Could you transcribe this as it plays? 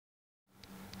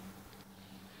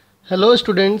Hello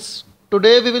students,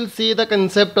 today we will see the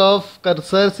concept of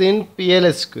cursors in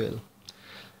PLSQL.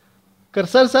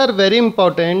 Cursors are very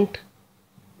important.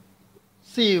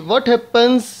 See what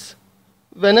happens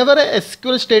whenever a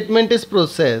SQL statement is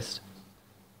processed.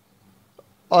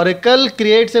 Oracle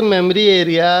creates a memory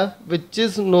area which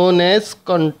is known as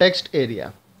context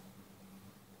area.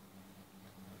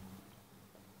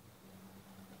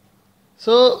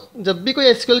 जब भी कोई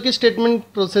SQL की statement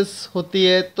process होती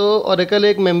है तो Oracle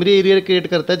एक memory area create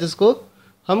करता है जिसको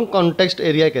हम कॉन्टेक्स्ट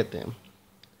एरिया कहते हैं.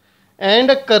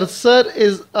 And a cursor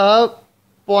is a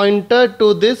pointer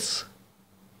to this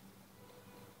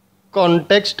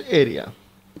context area.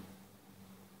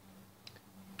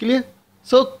 Clear?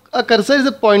 So a cursor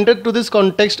is a pointer to this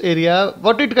context area.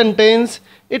 What it contains?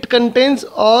 It contains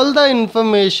all the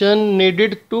information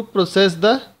needed to process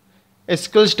the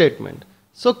SQL statement.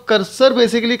 So cursor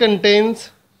basically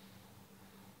contains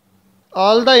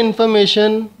all the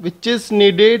information which is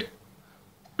needed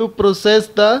to process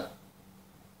the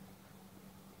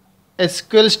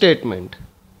SQL statement.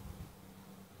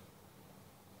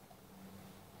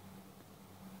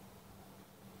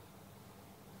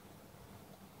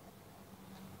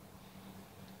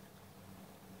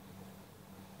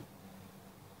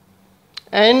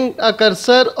 And a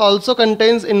cursor also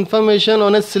contains information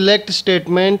on a select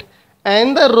statement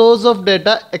and the rows of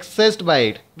data accessed by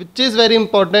it, which is very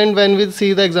important when we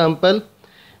see the example.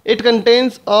 It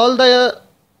contains all the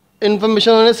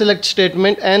information on a select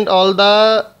statement and all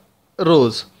the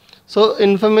rows. So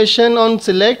information on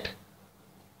select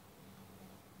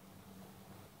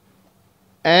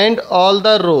and all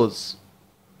the rows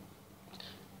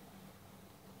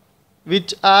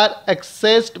which are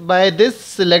accessed by this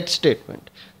select statement.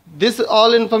 This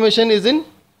all information is in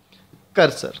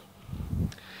cursor.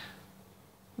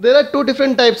 There are two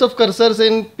different types of cursors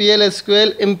in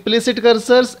PLSQL, implicit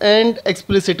cursors and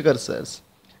explicit cursors.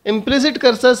 Implicit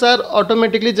cursors are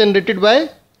automatically generated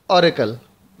by Oracle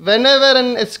whenever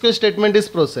an SQL statement is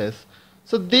processed.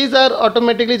 So these are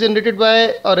automatically generated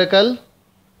by Oracle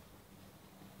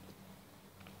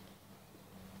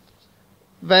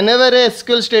whenever a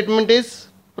SQL statement is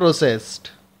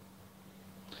processed.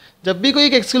 जब भी कोई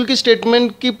एक SQL की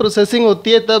statement की processing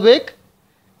होती है तब एक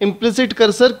implicit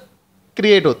cursor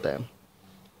create होता है.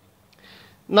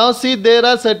 Now see, there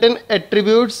are certain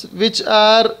attributes which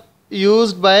are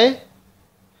used by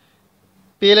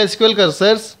PLSQL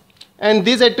cursors and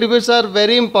these attributes are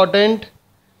very important.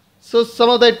 So some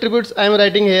of the attributes I am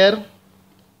writing here,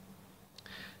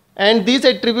 and these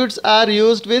attributes are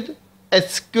used with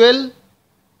SQL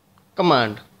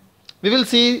command. We will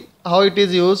see how it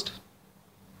is used.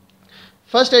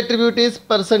 First attribute is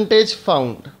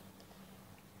 %found.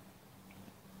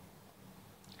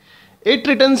 It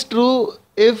returns true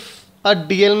if a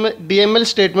DML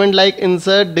statement like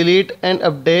insert, delete and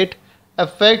update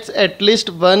affects at least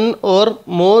one or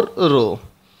more row,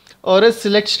 or a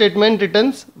select statement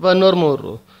returns one or more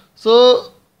row.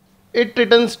 So it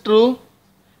returns true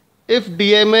if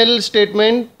DML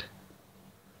statement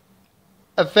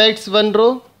affects one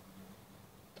row,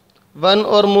 one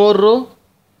or more row,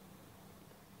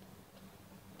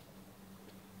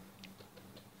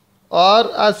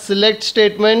 or a select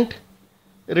statement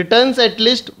returns at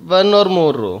least one or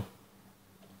more row,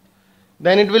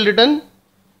 then it will return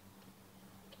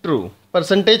true,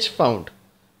 %found.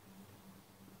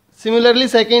 Similarly,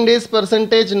 second is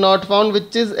 %not found,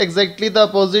 which is exactly the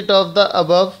opposite of the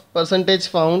above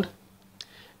 %found.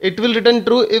 It will return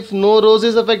true if no rows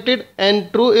is affected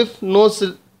and true if no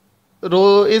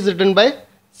row is written by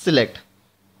select.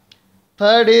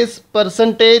 Third is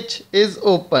 % is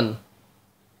open.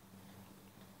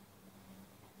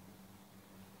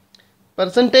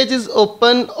 % is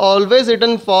open always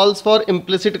return false for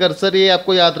implicit cursor. ये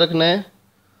आपको याद रखना है.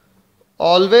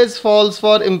 Always false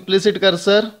for implicit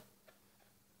cursor.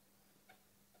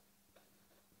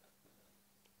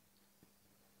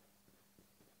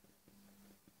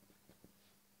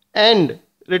 And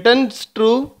returns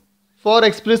true for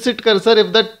explicit cursor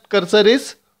if the cursor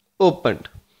is opened.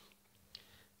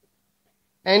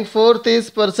 And fourth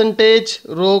is %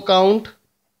 row count.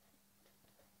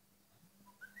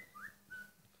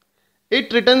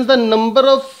 It returns the number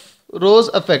of rows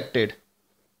affected.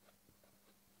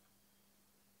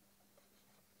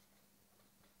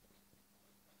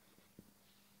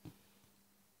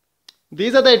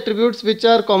 These are the attributes which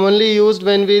are commonly used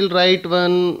when we will write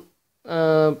one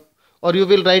or you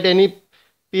will write any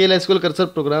PLSQL cursor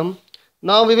program.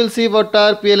 Now we will see what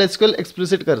are PLSQL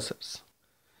explicit cursors.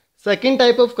 Second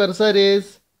type of cursor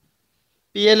is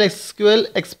PLSQL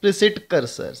explicit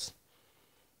cursors.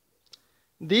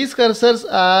 These cursors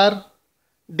are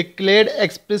declared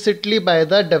explicitly by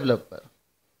the developer.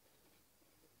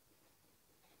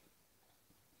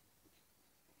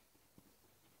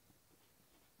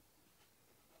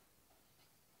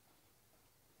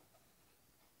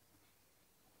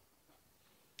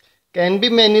 Can be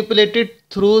manipulated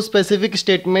through specific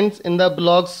statements in the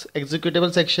block's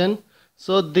executable section.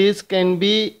 So this can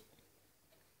be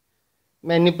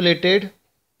manipulated.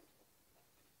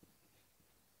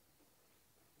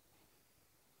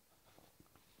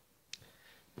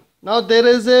 Now there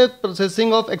is a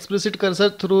processing of explicit cursor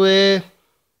through a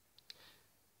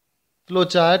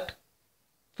flowchart.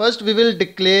 First we will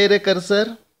declare a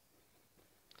cursor,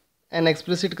 an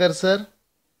explicit cursor.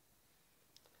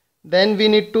 Then we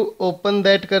need to open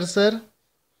that cursor.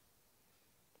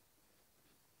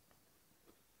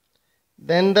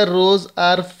 Then the rows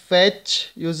are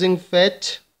fetch, using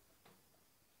fetch.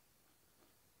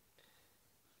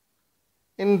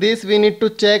 In this we need to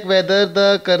check whether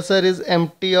the cursor is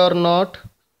empty or not.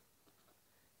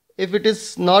 If it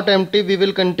is not empty, we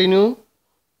will continue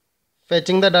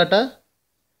fetching the data,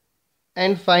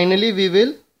 and finally we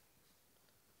will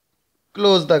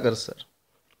close the cursor.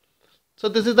 So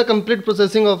this is the complete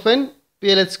processing of an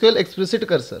PL-SQL explicit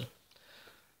cursor.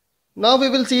 Now we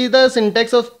will see the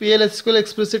syntax of PL-SQL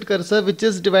explicit cursor, which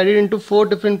is divided into 4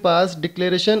 different parts: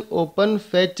 declaration, open,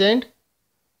 fetch and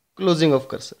closing of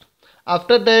cursor.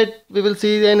 After that we will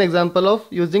see an example of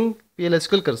using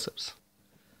PL-SQL cursors.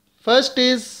 First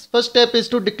step is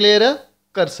to declare a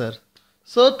cursor.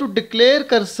 So to declare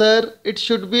cursor, it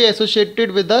should be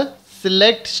associated with the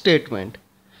select statement,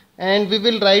 and we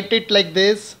will write it like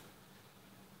this: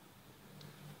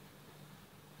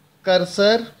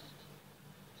 cursor,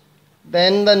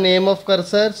 then the name of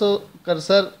cursor. So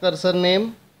cursor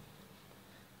name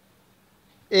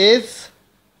is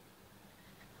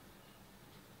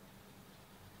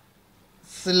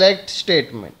select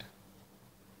statement.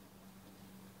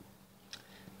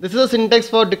 This is a syntax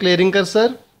for declaring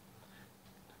cursor.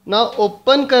 Now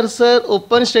open cursor,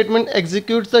 open statement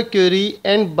executes the query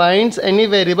and binds any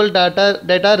variable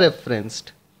data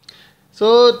referenced.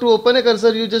 So to open a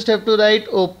cursor, you just have to write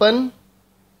open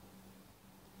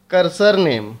cursor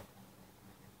name.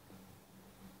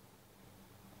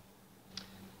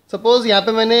 Suppose यहाँ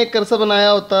पे मैंने एक cursor बनाया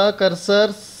होता, cursor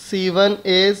C1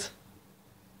 is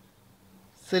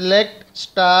select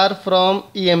star from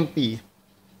EMP.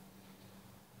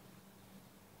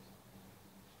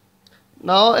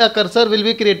 Now a cursor will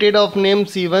be created of name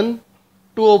C1.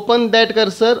 To open that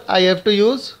cursor, I have to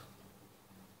use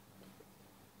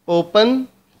open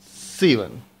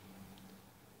C1.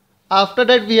 After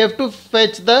that we have to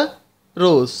fetch the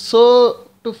rows. So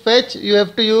to fetch, you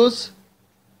have to use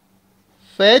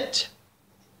fetch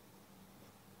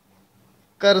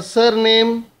cursor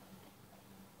name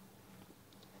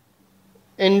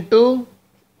into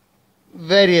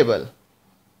variable.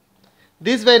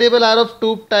 These variables are of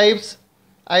 2 types,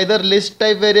 either list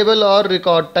type variable or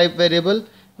record type variable.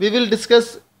 We will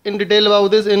discuss in detail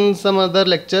about this in some other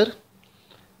lecture.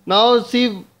 Now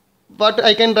see, what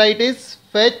I can write is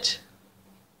fetch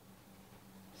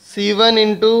C1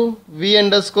 into v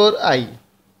underscore I.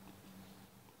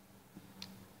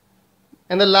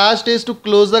 And the last is to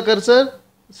close the cursor.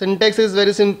 Syntax is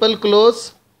very simple: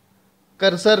 close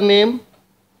cursor name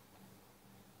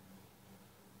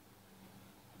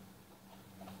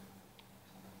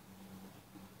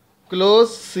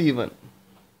close C1.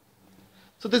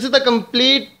 So this is the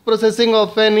complete processing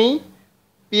of any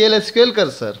PL-SQL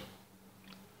cursor.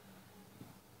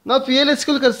 Now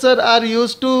PL-SQL cursor are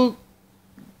used to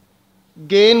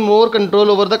gain more control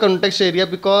over the context area,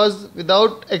 because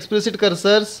without explicit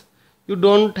cursors you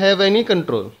don't have any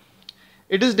control.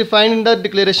 It is defined in the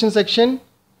declaration section,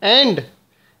 and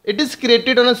it is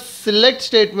created on a select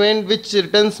statement which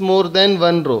returns more than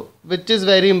one row, which is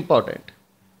very important.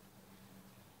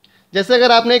 जैसे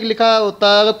अगर आपने एक लिखा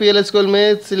होता PL-SQL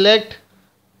में select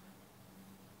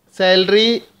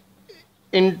salary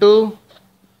into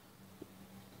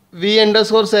v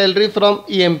underscore salary from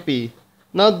EMP.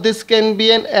 Now this can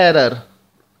be an error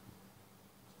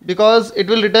because it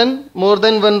will return more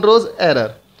than one rows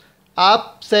error.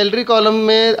 आप salary column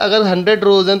में अगर 100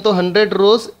 रोज हैं तो 100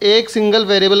 रोज एक सिंगल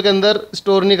वेरिएबल के अंदर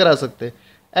स्टोर नहीं करा सकते.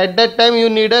 At that time you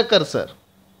need a cursor.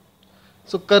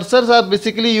 So cursors are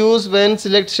basically used when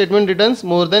select statement returns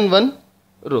more than one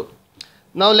row.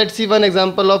 Now let's see one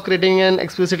example of creating an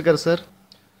explicit cursor.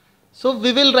 So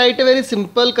we will write a very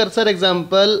simple cursor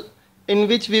example in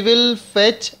which we will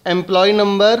fetch employee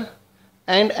number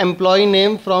and employee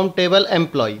name from table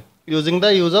employee using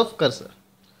the use of cursor.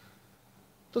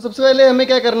 तो सबसे पहले हमें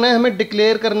क्या करना है, हमें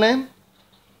declare करना है.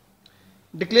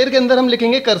 डिक्लेयर के अंदर हम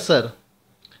लिखेंगे cursor.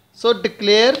 So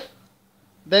declare,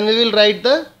 then we will write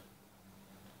the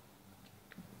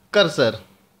cursor.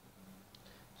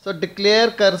 So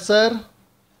declare cursor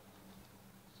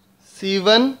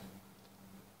C1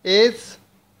 is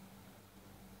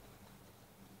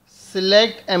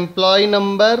select employee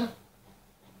number,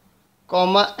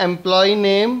 comma employee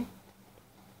name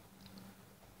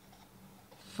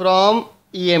from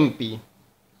EMP.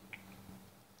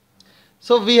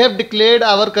 So we have declared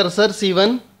our cursor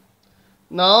C1.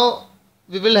 Now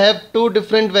we will have two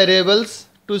different variables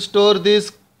to store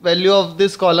this value of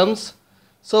these columns.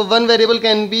 So one variable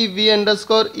can be v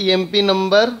underscore emp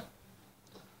number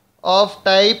of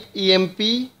type emp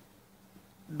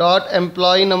dot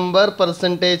employee number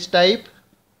percentage type,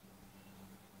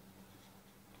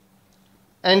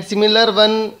 and similar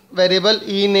one variable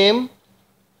e name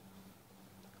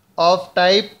of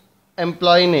type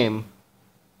employee name.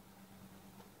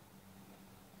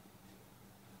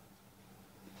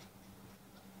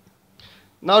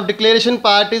 Now declaration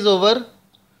part is over.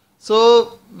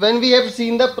 So when we have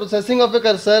seen the processing of a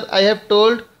cursor, I have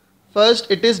told first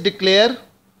it is declare,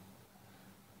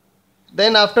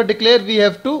 then after declare we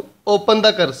have to open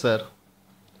the cursor.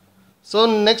 So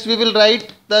next we will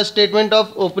write the statement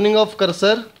of opening of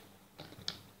cursor.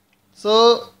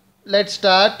 So let's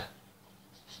start.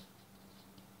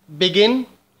 Begin.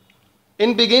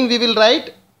 In begin we will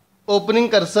write opening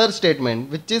cursor statement,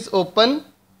 which is open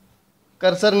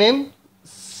cursor name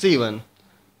C1.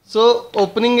 So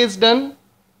opening is done.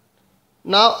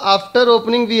 Now after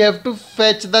opening we have to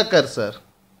fetch the cursor.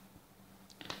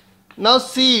 Now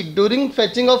see, during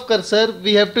fetching of cursor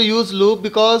we have to use loop,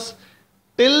 because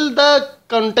till the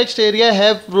context area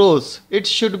have rows, it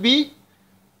should be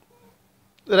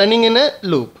running in a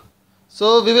loop.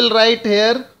 So we will write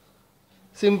here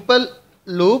simple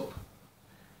loop,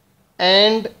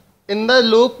 and in the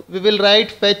loop we will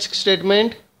write fetch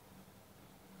statement,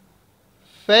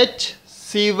 fetch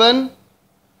C1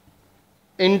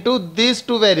 into these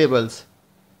two variables,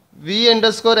 v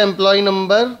underscore employee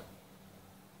number,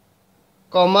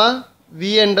 comma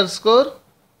v underscore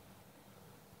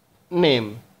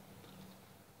name.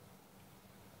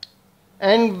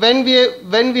 And when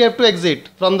we have to exit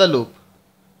from the loop,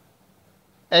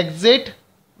 exit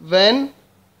when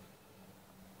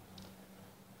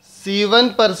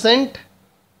C1%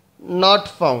 not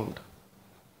found.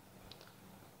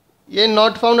 ये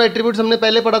not found attributes हमने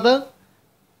पहले पढ़ा था.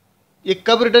 ये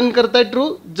कब return करता है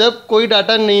true, जब कोई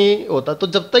डाटा नहीं होता. तो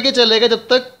जब तक ये चलेगा जब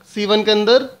तक C1 के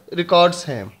अंदर रिकॉर्ड्स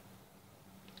हैं.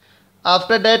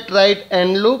 After that right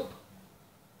and loop.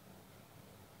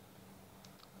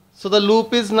 So the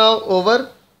loop is now over,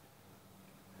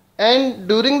 and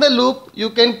during the loop you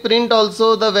can print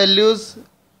also the values.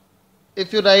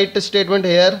 if you write a statement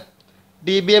here,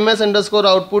 DBMS underscore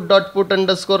output dot put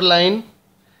underscore line.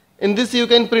 In this you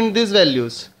can print these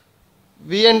values.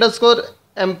 V underscore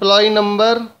employee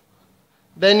number,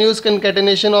 then use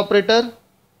concatenation operator,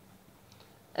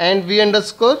 and V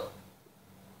underscore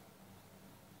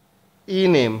e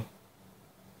name.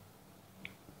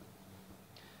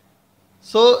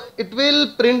 So it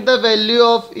will print the value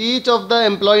of each of the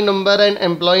employee number and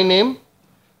employee name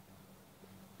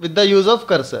with the use of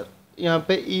cursor. यहाँ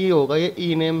पे e होगा, ये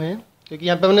e name है क्योंकि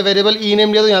यहाँ पे हमने variable e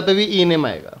name लिया तो यहाँ पे भी e name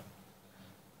आएगा.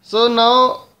 So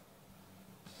now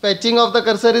fetching of the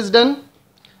cursor is done.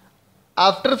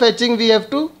 After fetching we have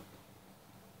to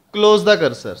close the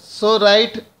cursor. So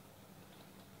write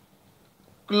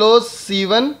close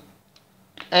C1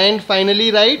 and finally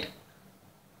write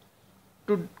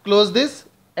to close this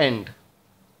end.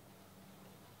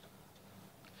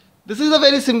 This is a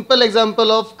very simple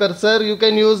example of cursor. You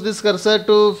can use this cursor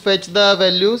to fetch the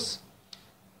values.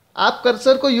 आप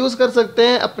cursor को use कर सकते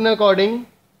हैं अपने according.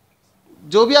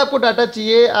 जो भी आपको data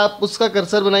चाहिए आप उसका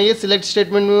कर्सर बनाइए, सिलेक्ट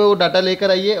स्टेटमेंट में वो डाटा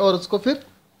लेकर आइए और उसको फिर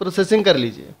प्रोसेसिंग कर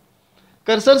लीजिए.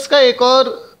 कर्सर्स का एक और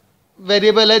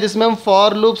वेरिएबल है जिसमें हम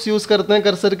फॉर लूप्स यूज़ करते हैं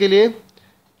कर्सर के लिए.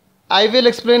 I will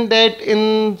explain that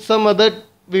in some other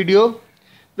video.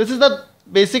 This is the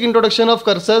basic introduction of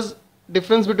cursors,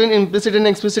 difference between implicit and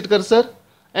explicit cursor,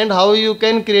 and how you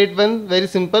can create one very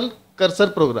simple cursor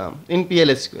program in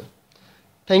PL-SQL.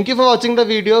 Thank you for watching the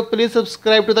video. Please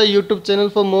subscribe to the YouTube channel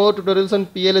for more tutorials on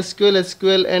PL-SQL,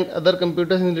 SQL and other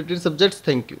computer related subjects.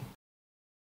 Thank you.